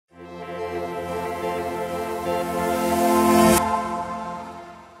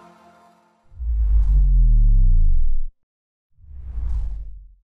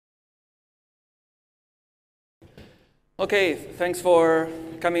Okay, thanks for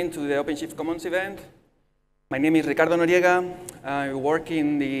coming to the OpenShift Commons event. My name is Ricardo Noriega. I work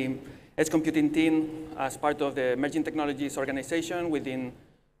in the edge computing team as part of the Emerging Technologies organization within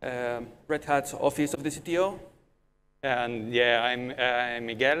Red Hat's Office of the CTO. And yeah, I'm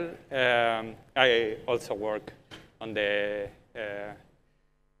Miguel. I also work on the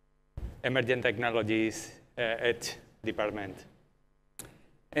Emerging Technologies Edge department.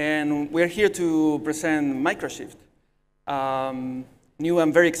 And we're here to present MicroShift. New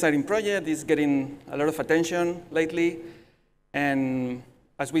and very exciting project is getting a lot of attention lately. And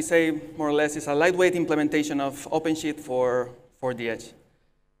as we say, more or less, it's a lightweight implementation of OpenShift for the edge.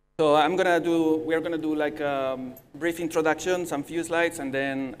 So we are gonna do like a brief introduction, some few slides, and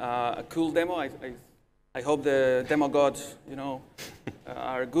then a cool demo. I hope the demo gods,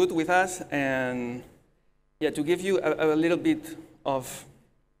 are good with us. And yeah, to give you a little bit of,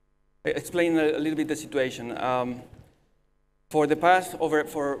 explain a little bit the situation. For the past,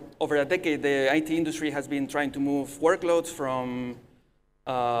 for over a decade, the IT industry has been trying to move workloads from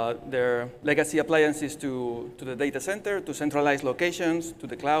their legacy appliances to the data center, to centralized locations, to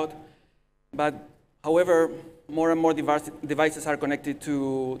the cloud. But however, more and more devices are connected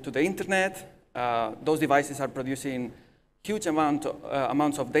to the internet. Those devices are producing huge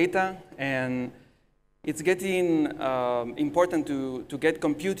amounts of data, and it's getting important to get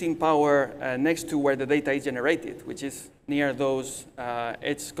computing power next to where the data is generated, which is near those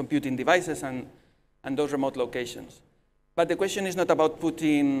edge computing devices and those remote locations. But the question is not about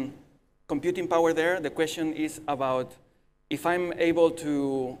putting computing power there. The question is about if I'm able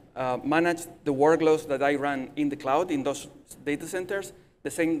to manage the workloads that I run in the cloud, in those data centers,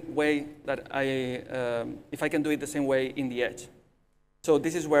 the same way that if I can do it the same way in the edge. So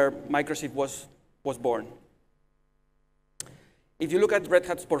this is where MicroShift was born. If you look at Red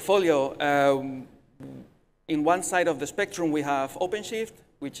Hat's portfolio, in one side of the spectrum we have OpenShift,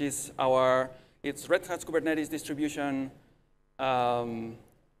 which is it's Red Hat's Kubernetes distribution on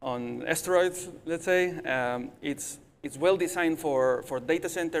asteroids, let's say. It's well designed for data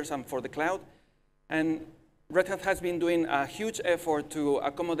centers and for the cloud. And Red Hat has been doing a huge effort to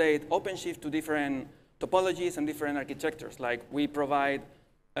accommodate OpenShift to different topologies and different architectures. Like we provide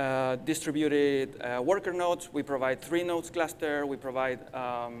distributed worker nodes, we provide 3 nodes cluster, we provide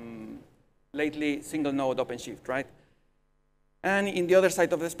lately single node OpenShift, right? And in the other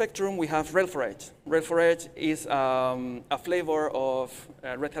side of the spectrum, we have Rail4Edge. Rail4Edge is a flavor of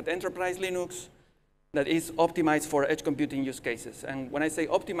Red Hat Enterprise Linux that is optimized for edge computing use cases. And when I say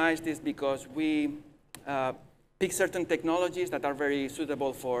optimized, it's because we pick certain technologies that are very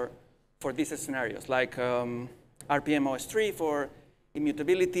suitable for these scenarios, like RPM-OS3 for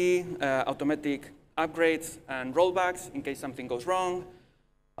immutability, automatic upgrades and rollbacks in case something goes wrong,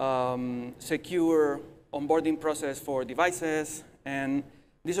 secure onboarding process for devices, and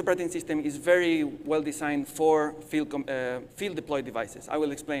this operating system is very well designed for field deployed devices. I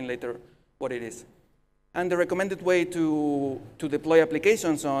will explain later what it is. And the recommended way to deploy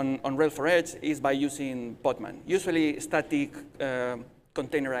applications on Rail4Edge is by using Podman, usually static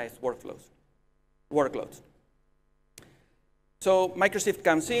containerized workloads. So MicroShift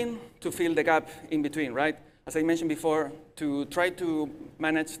comes in to fill the gap in between, right? As I mentioned before, to try to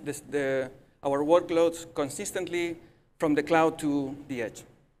manage our workloads consistently from the cloud to the edge.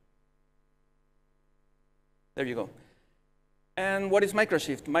 There you go. And what is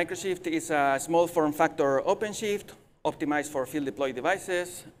MicroShift? MicroShift is a small form factor OpenShift optimized for field deployed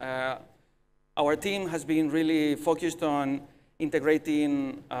devices. Our team has been really focused on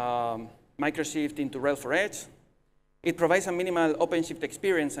integrating MicroShift into Rail4Edge. It provides a minimal OpenShift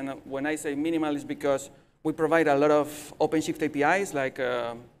experience, and when I say minimal, it's because we provide a lot of OpenShift APIs like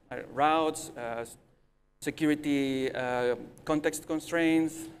routes, security context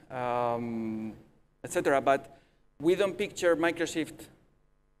constraints, etc. But we don't picture MicroShift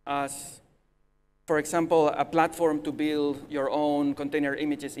as, for example, a platform to build your own container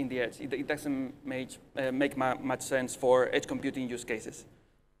images in the edge. It doesn't make much sense for edge computing use cases.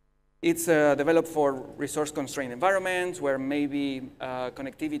 It's developed for resource-constrained environments where maybe network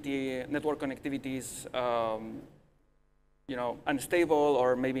connectivity is unstable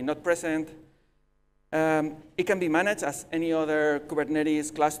or maybe not present. It can be managed as any other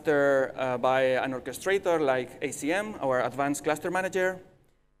Kubernetes cluster by an orchestrator like ACM, our Advanced Cluster Manager.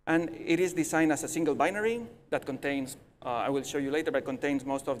 And it is designed as a single binary that contains, I will show you later, but contains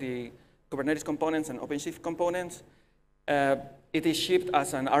most of the Kubernetes components and OpenShift components. It is shipped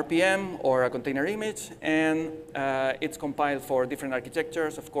as an RPM or a container image, and it's compiled for different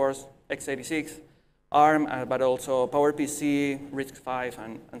architectures, of course, x86, ARM, but also PowerPC, RISC-V,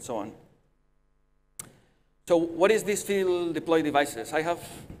 and so on. So what is this field deploy devices? I have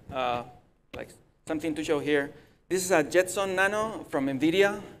like something to show here. This is a Jetson Nano from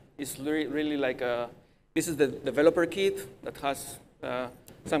NVIDIA. It's really like this is the developer kit that has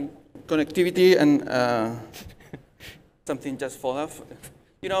some connectivity and something just fall off.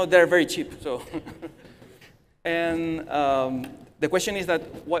 You know, they're very cheap, so. And the question is that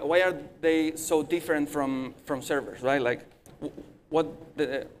why are they so different from servers, right? Like, what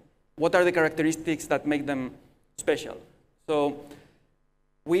are the characteristics that make them special? So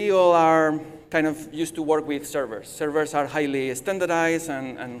we all are kind of used to work with servers. Servers are highly standardized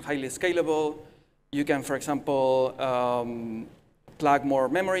and highly scalable. You can, for example, plug more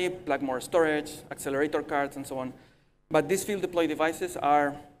memory, plug more storage, accelerator cards, and so on. But these field deploy devices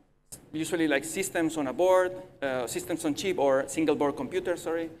are usually like systems on a board, systems on chip, or single board computers,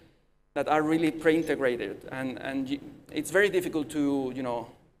 sorry, that are really pre-integrated. And it's very difficult to,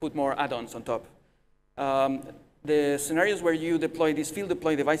 put more add-ons on top. The scenarios where you deploy these field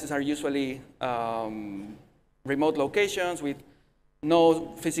deploy devices are usually remote locations with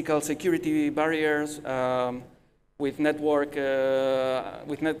no physical security barriers, with network,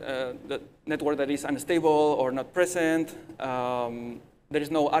 the network that is unstable or not present. There is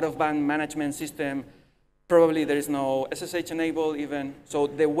no out-of-band management system. Probably there is no SSH enabled even. So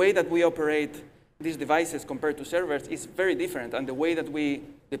the way that we operate these devices compared to servers is very different, and the way that we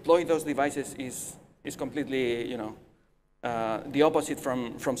deploy those devices is completely, the opposite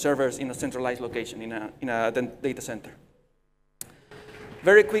from servers in a centralized location in a data center.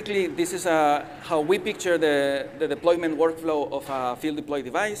 Very quickly, this is how we picture the deployment workflow of a field deploy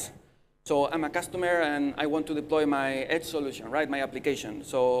device. So I'm a customer and I want to deploy my edge solution, right? My application.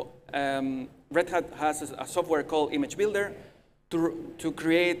 So Red Hat has a software called Image Builder to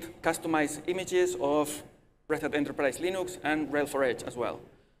create customized images of Red Hat Enterprise Linux and RHEL for Edge as well.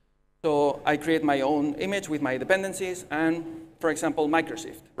 So I create my own image with my dependencies and, for example,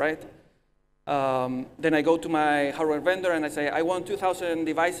 MicroShift, right? Then I go to my hardware vendor and I say, I want 2,000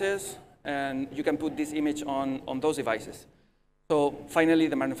 devices, and you can put this image on those devices. So finally,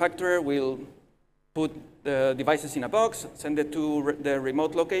 the manufacturer will put the devices in a box, send it to the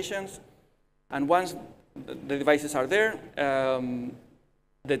remote locations, and once the devices are there,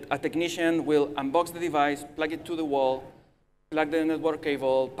 a technician will unbox the device, plug it to the wall, plug the network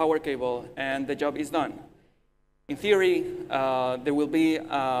cable, power cable, and the job is done. In theory, there will be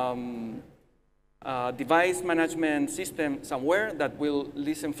a device management system somewhere that will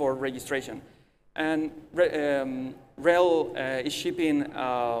listen for registration. And RHEL is shipping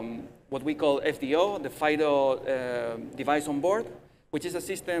what we call FDO, the FIDO device on board, which is a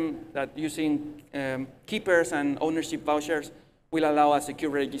system that using keepers and ownership vouchers will allow a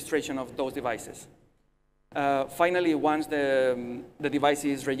secure registration of those devices. Finally, once the device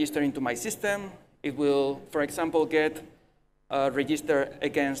is registered into my system, it will, for example, get registered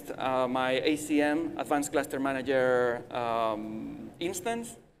against my ACM, Advanced Cluster Manager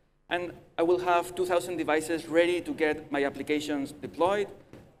instance. And I will have 2,000 devices ready to get my applications deployed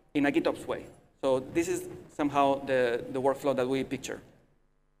in a GitOps way. So this is somehow the workflow that we picture.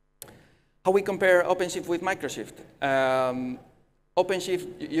 How we compare OpenShift with MicroShift.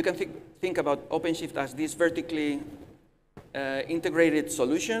 OpenShift, you can think about OpenShift as this vertically integrated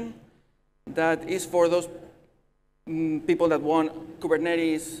solution that is for those people that want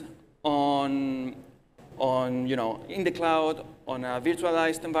Kubernetes in the cloud, on a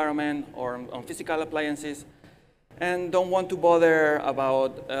virtualized environment, or on physical appliances, and don't want to bother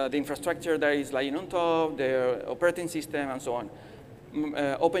about the infrastructure that is lying on top, the operating system, and so on.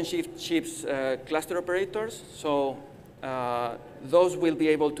 OpenShift ships cluster operators, so those will be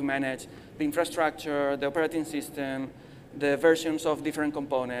able to manage the infrastructure, the operating system, the versions of different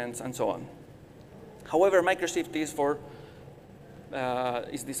components, and so on. However, MicroShift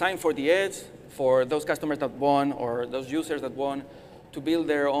is designed for the edge, for those customers that want, or those users that want to build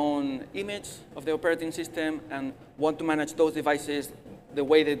their own image of the operating system and want to manage those devices the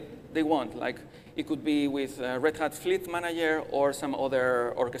way that they want. Like, it could be with Red Hat Fleet Manager or some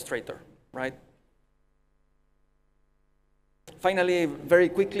other orchestrator, right? Finally, very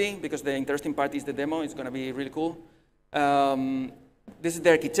quickly, because the interesting part is the demo, it's going to be really cool. This is the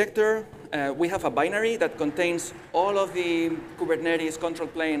architecture. We have a binary that contains all of the Kubernetes control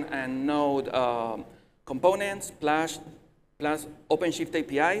plane and node components, plus OpenShift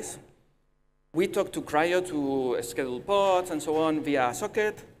APIs. We talk to CRYO to schedule pods and so on via a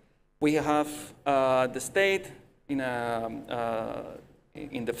socket. We have the state in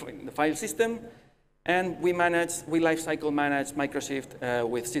the file system, and we lifecycle manage MicroShift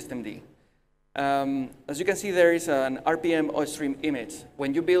with systemd. As you can see, there is an RPM stream image.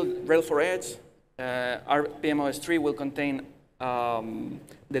 When you build RHEL for Edge, RPMOS3 will contain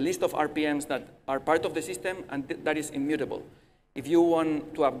the list of RPMs that are part of the system, and that is immutable. If you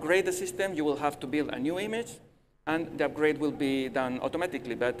want to upgrade the system, you will have to build a new image, and the upgrade will be done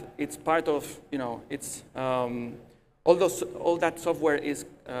automatically. But it's part of, it's all that software is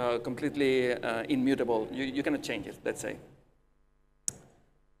completely immutable. You cannot change it, let's say.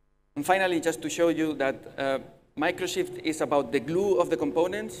 And finally, just to show you that MicroShift is about the glue of the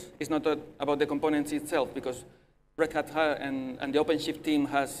components. It's not about the components itself, because Red Hat and the OpenShift team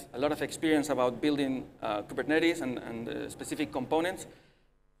has a lot of experience about building Kubernetes and specific components.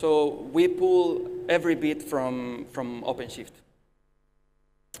 So we pull every bit from OpenShift.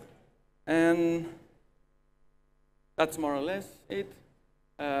 And that's more or less it.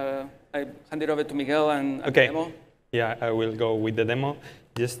 I hand it over to Miguel and the demo. Yeah, I will go with the demo.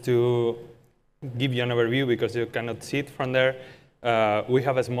 Just to give you an overview, because you cannot see it from there, we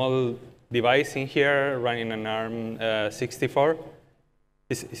have a small device in here running an ARM 64.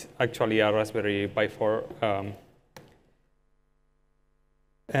 This is actually a Raspberry Pi 4.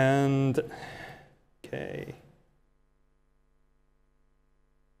 Okay.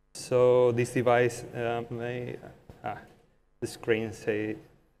 So this device the screen size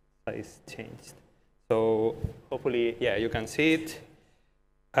changed. So hopefully, yeah, you can see it.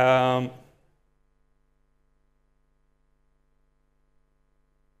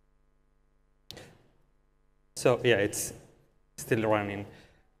 So yeah, it's still running.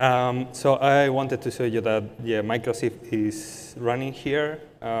 So I wanted to show you that, yeah, MicroShift is running here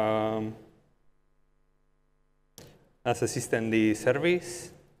as a systemd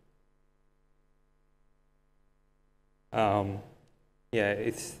service. Yeah,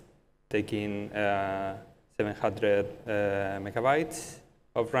 it's taking 700 megabytes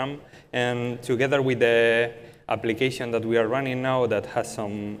of RAM, and together with the application that we are running now that has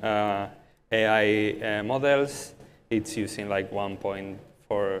some AI models, it's using like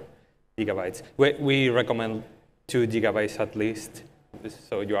 1.4 gigabytes. We recommend 2 gigabytes at least,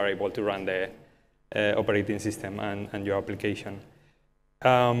 so you are able to run the operating system and your application.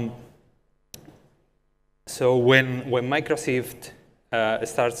 So when MicroShift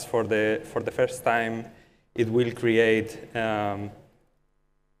starts for the first time, it will create a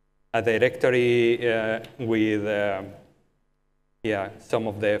directory with some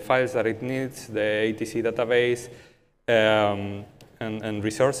of the files that it needs, the ATC database, and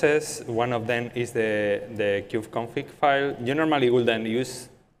resources. One of them is the kubeconfig file. You normally will then use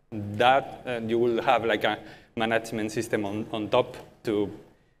that, and you will have like a management system on top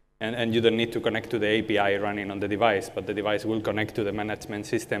and you don't need to connect to the API running on the device, but the device will connect to the management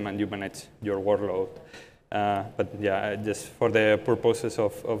system and you manage your workload. But yeah, just for the purposes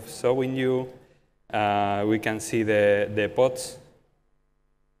of showing you, we can see the pods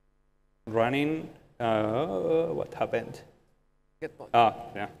running. What happened? Get pod.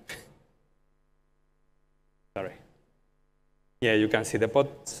 Yeah. Sorry. Yeah, you can see the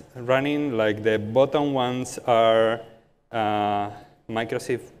pods running. Like the bottom ones are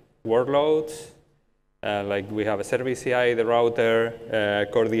MicroShift workloads. Like we have a service CI, the router,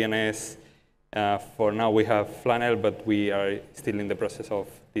 core DNS. For now, we have Flannel, but we are still in the process of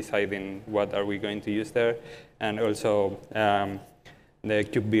deciding what are we going to use there. And also the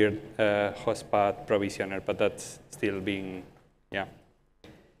KubeVirt hostpath provisioner, but that's still being, yeah.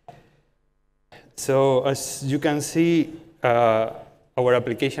 So as you can see, our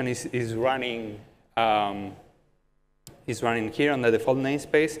application is running here on the default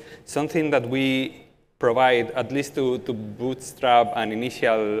namespace. Something that we provide, at least to bootstrap an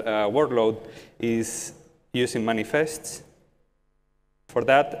initial workload, is using manifests for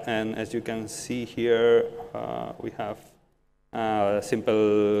that. And as you can see here, we have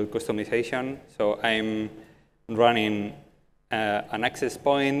simple customization. So I'm running an access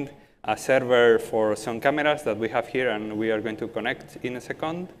point, a server for some cameras that we have here, and we are going to connect in a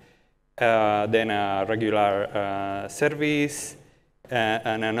second. Then a regular service,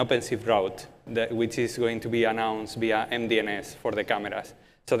 and an OpenShift route, which is going to be announced via MDNS for the cameras.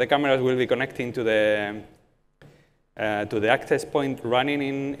 So the cameras will be connecting to the access point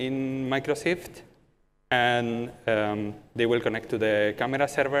running in MicroShift, and they will connect to the camera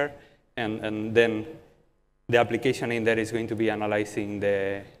server, and then the application in there is going to be analyzing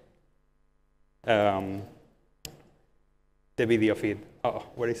the video feed. Oh,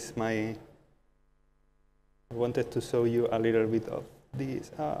 where is my? I wanted to show you a little bit of this.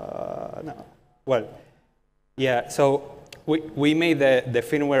 No. Well, yeah. So we made the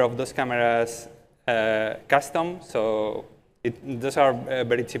firmware of those cameras custom. So those are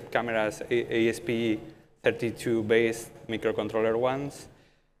very cheap cameras, ASP32 based microcontroller ones.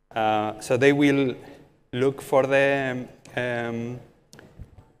 So they will look for the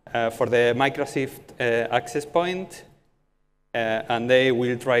MicroShift access point, and they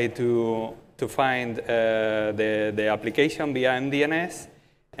will try to find the application via MDNS,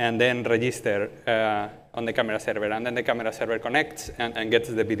 and then register on the camera server. And then the camera server connects and gets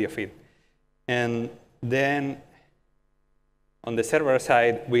the video feed. And then on the server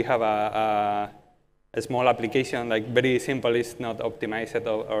side, we have a small application, like very simple. It's not optimized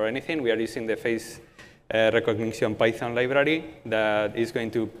or anything. We are using the face recognition Python library that is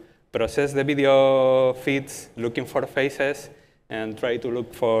going to process the video feeds, looking for faces, and try to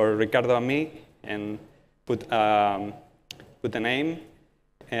look for Ricardo and me, and put a name,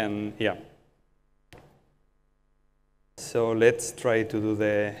 and yeah. So let's try to do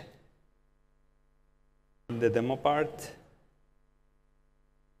the demo part.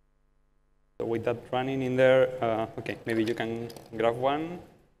 So with that running in there, OK, maybe you can grab one.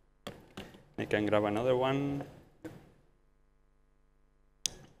 I can grab another one.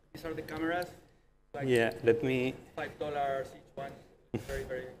 These are the cameras. Like yeah, let me. $5 each one. Very,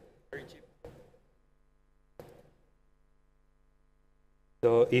 very, very cheap.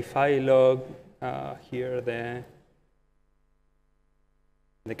 So if I log here the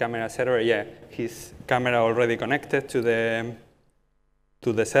camera server, yeah, his camera already connected to the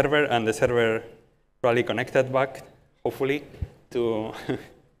server, and the server probably connected back, hopefully, to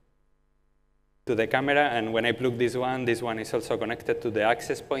to the camera. And when I plug this one is also connected to the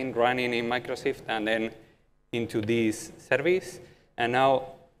access point running in MicroShift, and then into this service. And now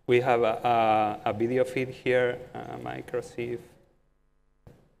we have a video feed here, MicroShift.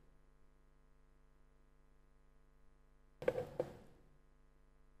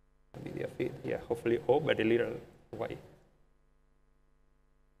 Video feed, yeah, hopefully, oh, very little, why?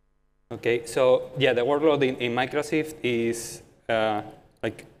 Okay, so yeah, the workload in MicroShift is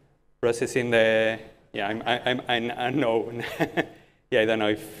like processing the, yeah, I know, yeah, I don't know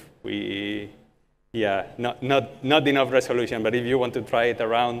if we, yeah, not enough resolution, but if you want to try it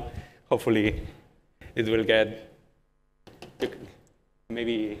around, hopefully it will get,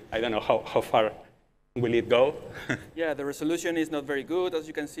 maybe, I don't know how far will it go? Yeah, the resolution is not very good, as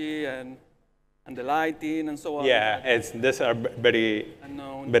you can see, and the lighting and so on. Yeah, these are very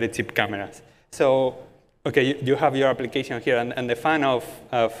cheap cameras. So, okay, you have your application here, and the fun of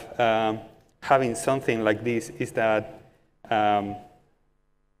having something like this is that, I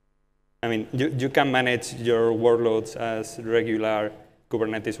mean, you can manage your workloads as regular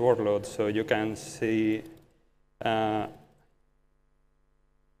Kubernetes workloads. So you can see,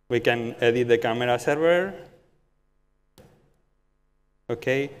 we can edit the camera server,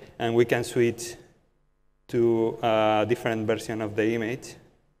 okay, and we can switch to a different version of the image.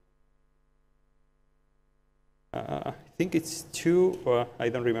 I think it's 2, or I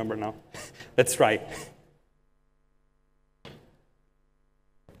don't remember now. Let's try.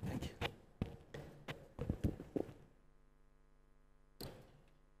 Thank you.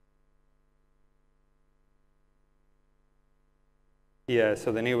 Yeah,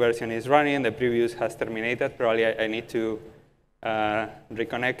 so the new version is running. The previous has terminated. Probably I need to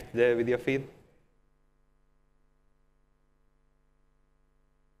reconnect the video feed.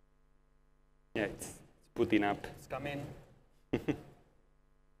 Yeah, it's booting up. It's coming.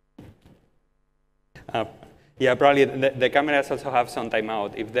 Yeah, probably the cameras also have some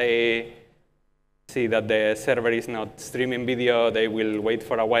timeout. If they see that the server is not streaming video, they will wait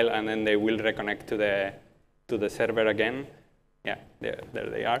for a while, and then they will reconnect to the server again. Yeah, there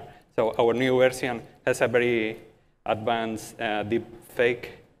they are. So our new version has a very advanced deep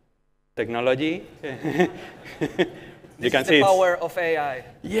fake technology. You can see the power of AI.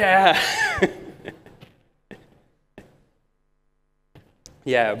 Yeah.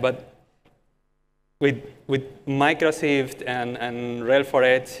 Yeah, but with MicroShift and Rails for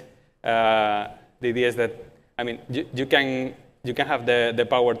Edge, the idea is that, I mean, you can have the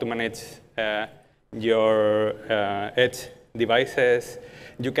power to manage your edge devices.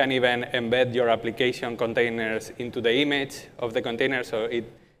 You can even embed your application containers into the image of the container, so it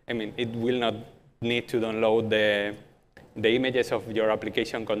will not need to download the images of your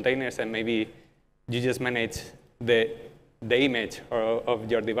application containers, and maybe you just manage the image of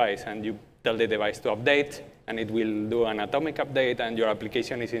your device, and you tell the device to update, and it will do an atomic update, and your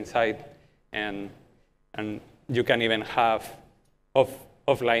application is inside, and you can even have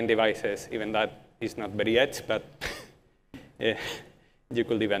offline devices. Even that is not very edge, but you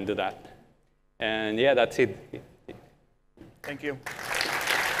could even do that. And yeah, that's it. Thank you.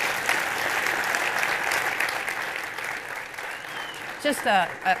 Just a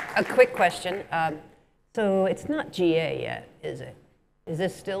quick question. So it's not GA yet, is it? Is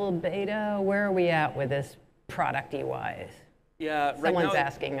this still a beta? Where are we at with this product UI? Yeah, Someone's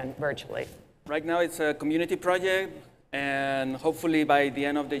asking virtually. Right now it's a community project, and hopefully by the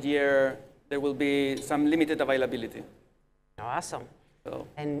end of the year, there will be some limited availability. Awesome. So,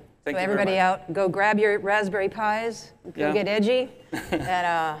 and thank so you everybody very much. out, go grab your Raspberry Pis, go get edgy,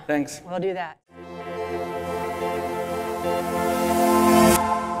 and Thanks. we'll do that.